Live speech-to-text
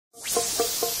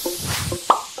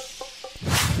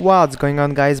What's going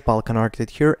on, guys? Balkan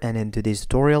Architect here, and in today's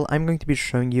tutorial I'm going to be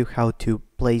showing you how to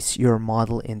place your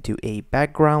model into a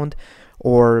background,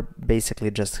 or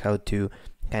basically just how to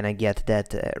kind of get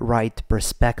that right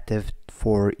perspective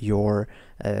for your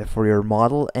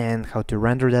model, and how to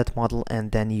render that model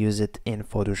and then use it in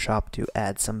Photoshop to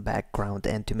add some background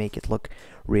and to make it look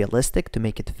realistic, to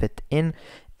make it fit in,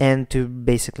 and to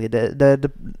basically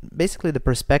the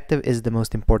perspective is the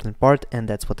most important part, and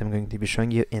that's what I'm going to be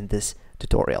showing you in this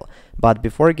tutorial. But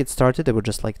before I get started, I would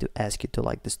just like to ask you to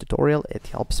like this tutorial. It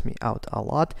helps me out a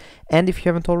lot, and if you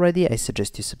haven't already, I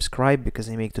suggest you subscribe because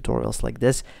I make tutorials like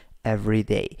this every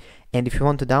day. And if you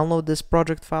want to download this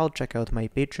project file, check out my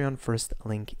Patreon, first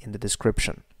link in the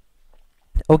description.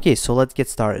 Okay, so let's get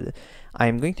started.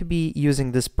 I'm going to be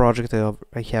using this project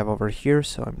I have over here,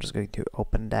 so I'm just going to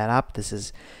open that up. This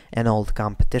is an old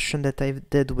competition that I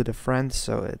did with a friend,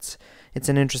 so it's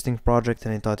an interesting project,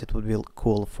 and I thought it would be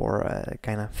cool for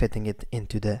kind of fitting it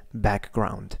into the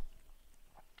background.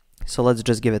 So let's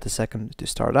just give it a second to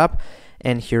start up,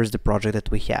 and here's the project that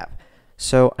we have.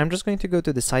 So I'm just going to go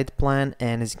to the site plan,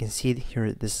 and as you can see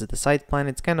here, this is the site plan.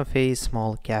 It's kind of a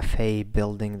small cafe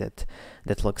building that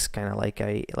looks kind of like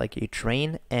a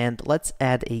train, and let's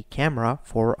add a camera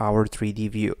for our 3D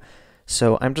view.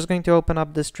 So I'm just going to open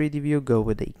up this 3D view, go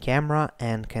with a camera,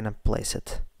 and kind of place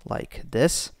it like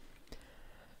this.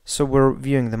 So we're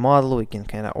viewing the model, we can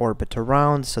kind of orbit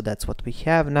around, so that's what we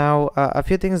have now. A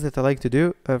few things that I like to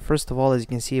do. First of all, as you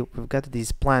can see, we've got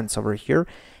these plants over here,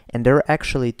 and they're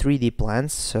actually 3D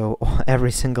plants, so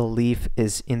every single leaf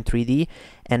is in 3D,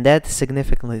 and that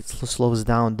significantly slows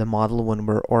down the model when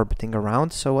we're orbiting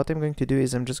around. So what I'm going to do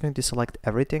is I'm just going to select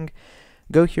everything,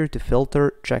 go here to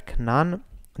filter, check none,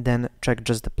 then check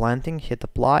just the planting, hit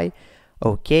apply.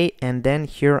 Okay, and then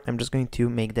here I'm just going to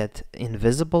make that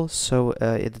invisible so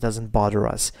it doesn't bother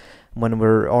us when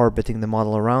we're orbiting the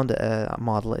model around.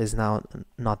 Model is now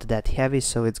not that heavy,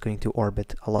 so it's going to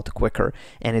orbit a lot quicker,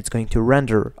 and it's going to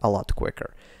render a lot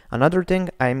quicker. Another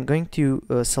thing, I'm going to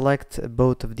select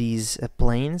both of these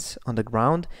planes on the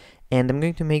ground, and I'm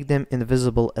going to make them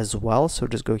invisible as well. So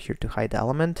just go here to hide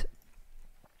element.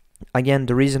 Again,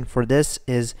 the reason for this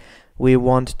is we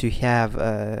want to have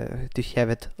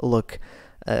it look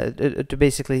to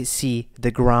basically see the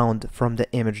ground from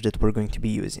the image that we're going to be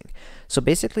using. So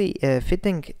basically,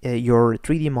 fitting your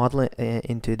 3D model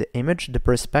into the image, the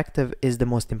perspective is the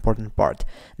most important part.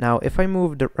 Now, if I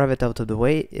move the Revit out of the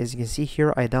way, as you can see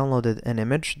here, I downloaded an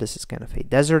image. This is kind of a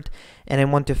desert, and I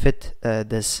want to fit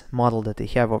this model that I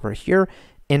have over here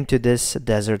into this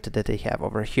desert that I have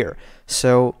over here.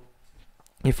 So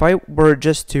if I were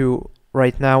just to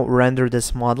right now render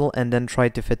this model and then try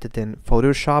to fit it in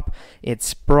Photoshop,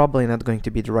 it's probably not going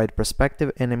to be the right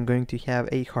perspective, and I'm going to have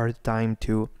a hard time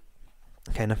to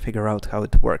kind of figure out how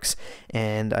it works,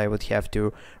 and I would have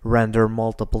to render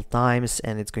multiple times,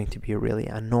 and it's going to be really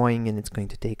annoying, and it's going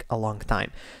to take a long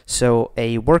time. So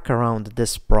a workaround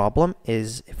this problem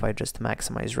is, if I just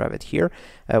maximize Revit here,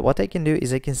 what I can do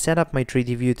is I can set up my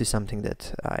 3D view to something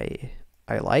that I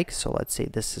like. So let's say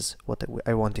this is what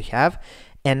I want to have,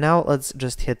 and now let's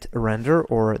just hit render,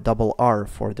 or double R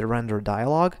for the render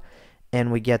dialog,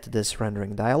 and we get this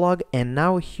rendering dialog. And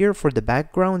now here for the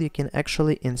background, you can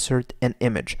actually insert an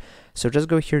image. So just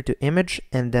go here to image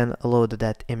and then load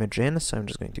that image in. So I'm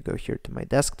just going to go here to my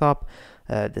desktop.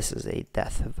 This is a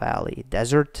Death Valley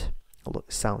desert.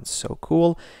 Look, sounds so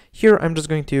cool. Here I'm just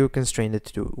going to constrain it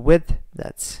to width.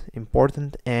 That's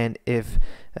important, and if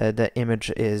the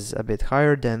image is a bit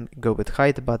higher, then go with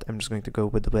height, but I'm just going to go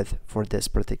with width for this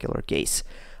particular case.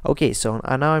 Okay, so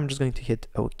now I'm just going to hit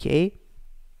OK.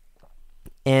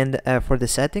 And for the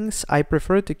settings, I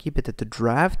prefer to keep it at the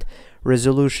draft,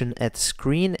 resolution at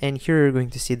screen, and here you're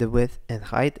going to see the width and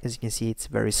height. As you can see, it's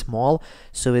very small,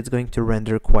 so it's going to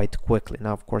render quite quickly.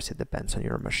 Now, of course, it depends on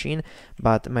your machine,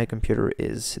 but my computer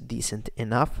is decent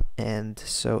enough, and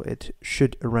so it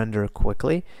should render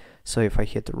quickly. So if I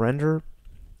hit render,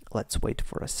 let's wait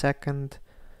for a second.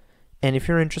 And if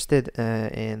you're interested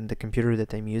in the computer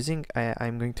that I'm using,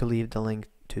 I'm going to leave the link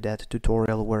to that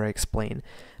tutorial where I explain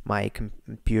my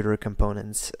computer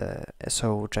components,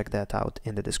 so check that out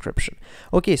in the description.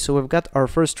 Okay, so we've got our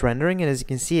first rendering, and as you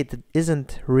can see, it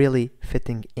isn't really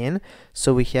fitting in,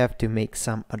 so we have to make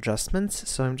some adjustments.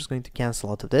 So I'm just going to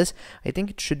cancel out of this. I think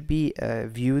it should be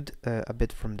viewed a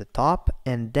bit from the top,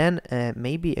 and then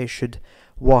maybe I should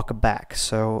walk back.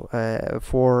 So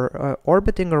for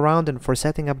orbiting around and for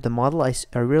setting up the model, I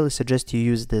really suggest you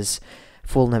use this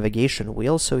full navigation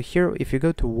wheel. So here, if you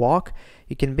go to walk,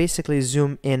 you can basically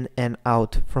zoom in and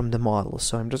out from the model.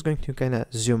 So I'm just going to kind of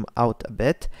zoom out a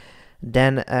bit,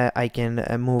 Then I can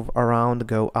move around,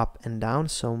 go up and down.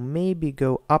 So maybe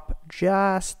go up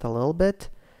just a little bit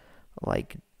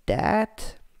like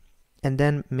that, and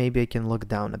then maybe I can look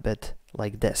down a bit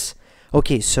like this.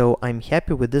 Okay, so I'm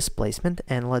happy with this placement,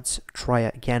 and let's try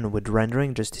again with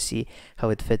rendering just to see how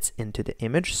it fits into the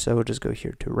image. So just go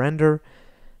here to render,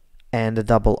 and the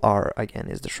double R again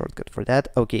is the shortcut for that.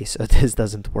 Okay, so this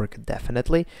doesn't work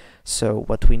definitely. So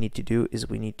what we need to do is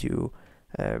we need to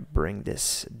bring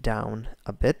this down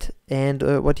a bit,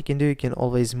 and what you can do, you can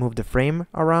always move the frame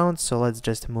around. So let's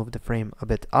just move the frame a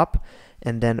bit up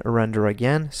and then render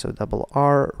again. So double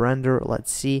R, render,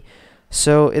 let's see.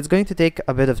 So it's going to take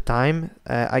a bit of time.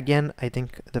 Again, I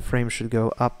think the frame should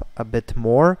go up a bit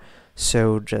more.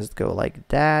 So just go like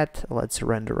that. Let's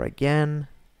render again.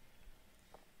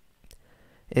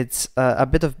 It's a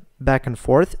bit of back and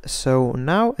forth. So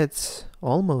now it's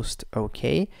almost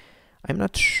okay. I'm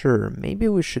not sure. Maybe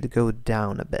we should go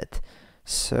down a bit.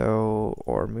 So,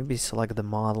 or maybe select the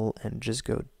model and just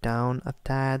go down a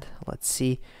tad. Let's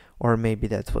see. Or maybe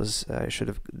that was, I should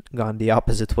have gone the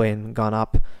opposite way and gone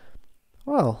up.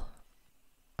 Well,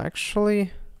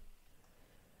 actually,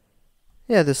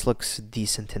 yeah, this looks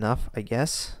decent enough, I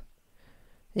guess.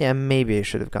 Yeah, maybe I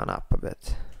should have gone up a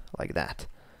bit, like that.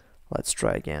 Let's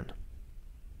try again.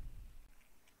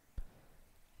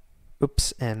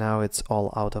 Oops, and now it's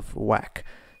all out of whack.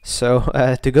 So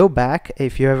to go back,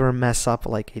 if you ever mess up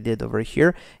like I did over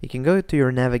here, you can go to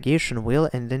your navigation wheel,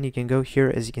 and then you can go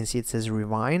here, as you can see it says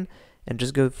rewind, and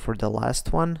just go for the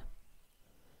last one.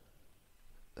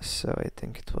 So I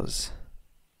think it was,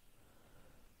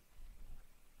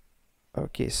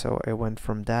 okay, so I went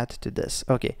from that to this.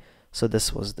 Okay, so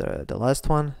this was the last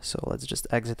one. So let's just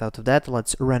exit out of that.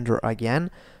 Let's render again.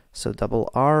 So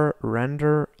double R,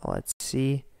 render, let's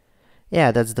see.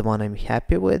 Yeah, that's the one I'm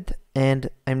happy with. And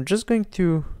I'm just going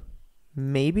to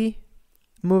maybe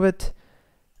move it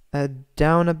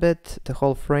down a bit, the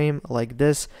whole frame like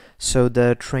this, so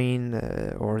the train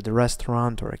or the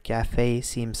restaurant or a cafe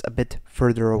seems a bit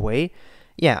further away.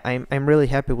 Yeah, I'm really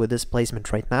happy with this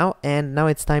placement right now, and now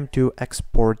it's time to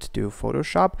export to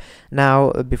Photoshop.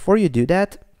 Now, before you do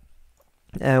that,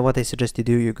 what I suggest you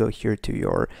do, you go here to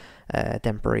your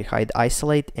temporary hide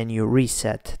isolate, and you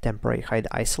reset temporary hide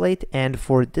isolate. And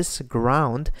for this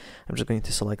ground, I'm just going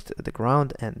to select the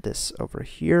ground and this over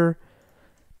here.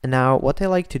 Now, what I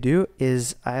like to do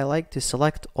is I like to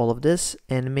select all of this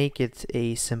and make it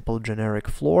a simple generic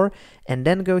floor, and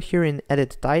then go here in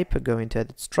edit type, go into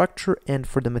edit structure, and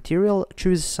for the material,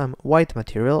 choose some white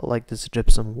material like this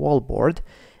gypsum wallboard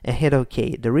and hit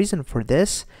OK. The reason for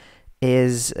this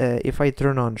is if I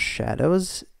turn on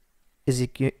shadows, as you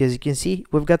can see,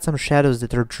 we've got some shadows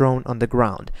that are drawn on the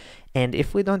ground, and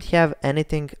if we don't have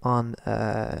anything on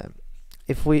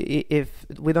if we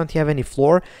don't have any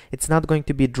floor, it's not going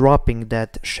to be dropping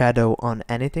that shadow on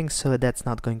anything, so that's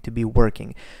not going to be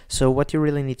working. So what you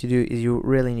really need to do is you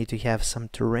really need to have some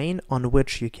terrain on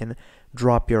which you can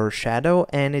drop your shadow,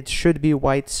 and it should be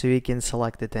white so you can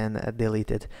select it and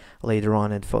delete it later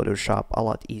on in Photoshop a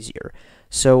lot easier.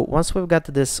 So once we've got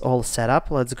this all set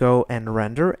up, let's go and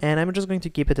render, and I'm just going to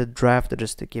keep it a draft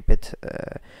just to keep it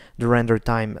the render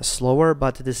time slower,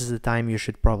 but this is the time you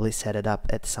should probably set it up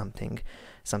at something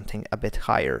a bit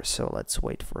higher. So let's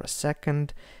wait for a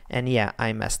second, and yeah,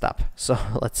 I messed up, so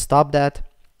let's stop that.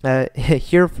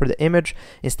 Here for the image,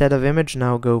 instead of image,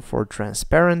 now go for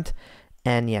transparent,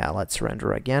 and yeah, let's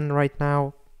render again right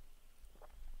now.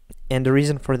 And the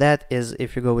reason for that is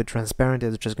if you go with transparent,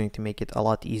 it's just going to make it a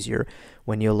lot easier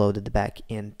when you load it back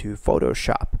into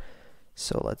Photoshop.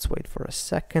 So let's wait for a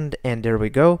second, and there we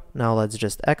go. Now let's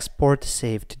just export,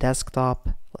 save to desktop.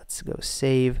 Let's go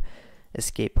save,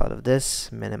 escape out of this,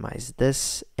 minimize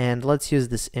this, and let's use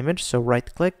this image. So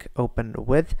right click, open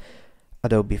with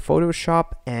Adobe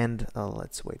Photoshop, and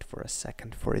let's wait for a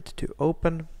second for it to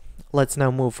open. Let's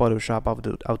now move Photoshop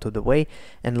out of the way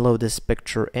and load this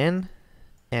picture in.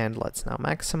 And let's now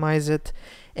maximize it,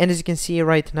 and as you can see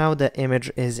right now the image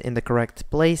is in the correct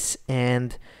place,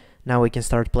 and now we can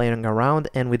start playing around,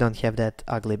 and we don't have that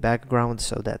ugly background,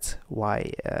 so that's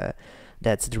why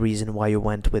that's the reason why you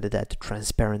went with that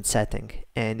transparent setting.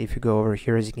 And if you go over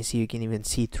here, as you can see, you can even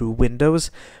see through windows,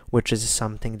 which is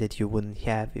something that you wouldn't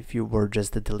have if you were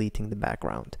just deleting the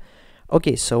background.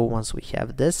 Okay, so once we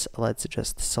have this, let's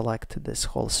just select this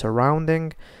whole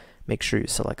surrounding, make sure you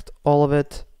select all of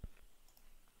it.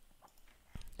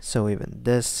 So even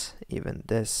this,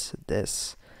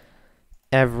 this,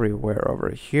 everywhere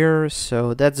over here.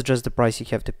 So that's just the price you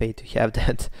have to pay to have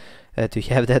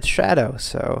that shadow.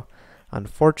 So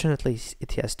unfortunately,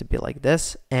 it has to be like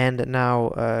this. And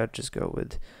now just go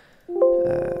with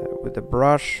with the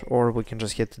brush, or we can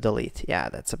just hit delete. Yeah,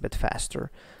 that's a bit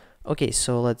faster. Okay,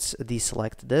 so let's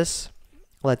deselect this.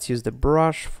 Let's use the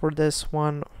brush for this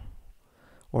one,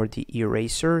 or the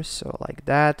eraser, so like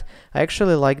that. I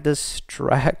actually like this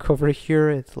track over here.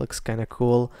 It looks kind of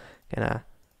cool, kind of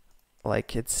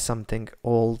like it's something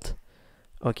old.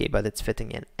 Okay, but it's fitting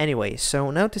in. Anyway,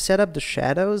 so now to set up the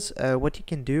shadows, what you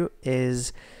can do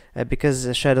is, because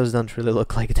the shadows don't really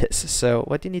look like this, so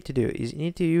what you need to do is you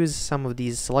need to use some of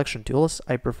these selection tools.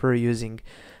 I prefer using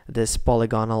this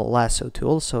polygonal lasso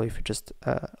tool, so if you just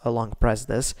long press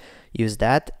this, use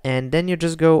that, and then you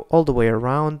just go all the way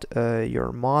around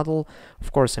your model.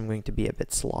 Of course, I'm going to be a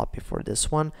bit sloppy for this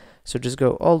one, so just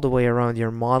go all the way around your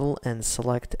model and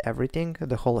select everything,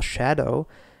 the whole shadow.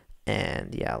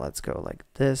 And yeah, let's go like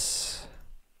this.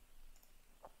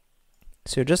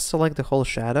 So just select the whole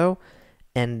shadow,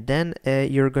 and then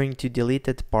you're going to delete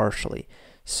it partially.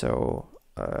 So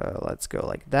let's go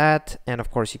like that, and of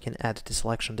course you can add to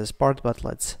selection this part, but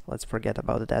let's forget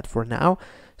about that for now.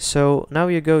 So now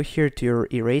you go here to your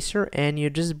eraser, and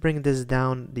you just bring this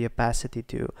down, the opacity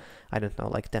to, I don't know,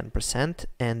 like 10%,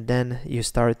 and then you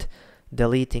start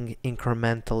deleting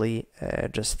incrementally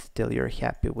just till you're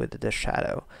happy with the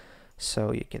shadow.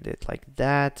 So you can do it like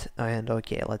that, and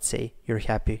okay, let's say you're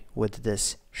happy with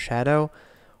this shadow,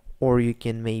 or you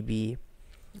can maybe,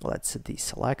 let's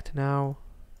deselect now.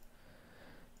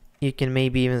 You can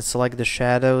maybe even select the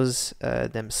shadows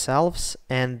themselves,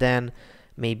 and then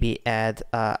maybe add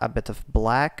a bit of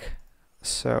black.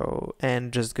 So,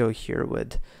 and just go here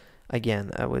with, again,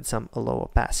 with some low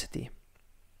opacity.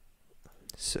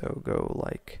 So go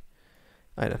like,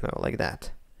 I don't know, like that.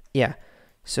 Yeah.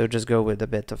 So just go with a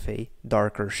bit of a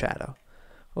darker shadow.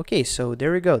 Okay, so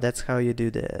there you go. That's how you do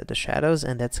the shadows,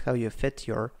 and that's how you fit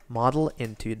your model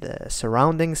into the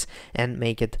surroundings and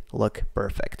make it look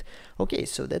perfect. Okay,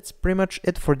 so that's pretty much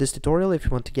it for this tutorial. If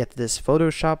you want to get this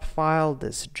Photoshop file,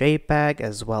 this JPEG,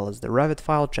 as well as the Revit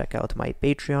file, check out my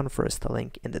Patreon. First, a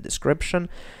link in the description.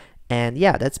 And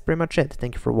yeah, that's pretty much it.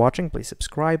 Thank you for watching. Please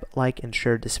subscribe, like, and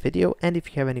share this video. And if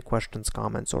you have any questions,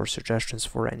 comments, or suggestions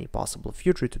for any possible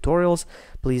future tutorials,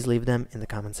 please leave them in the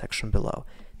comment section below.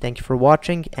 Thank you for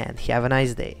watching, and have a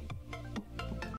nice day.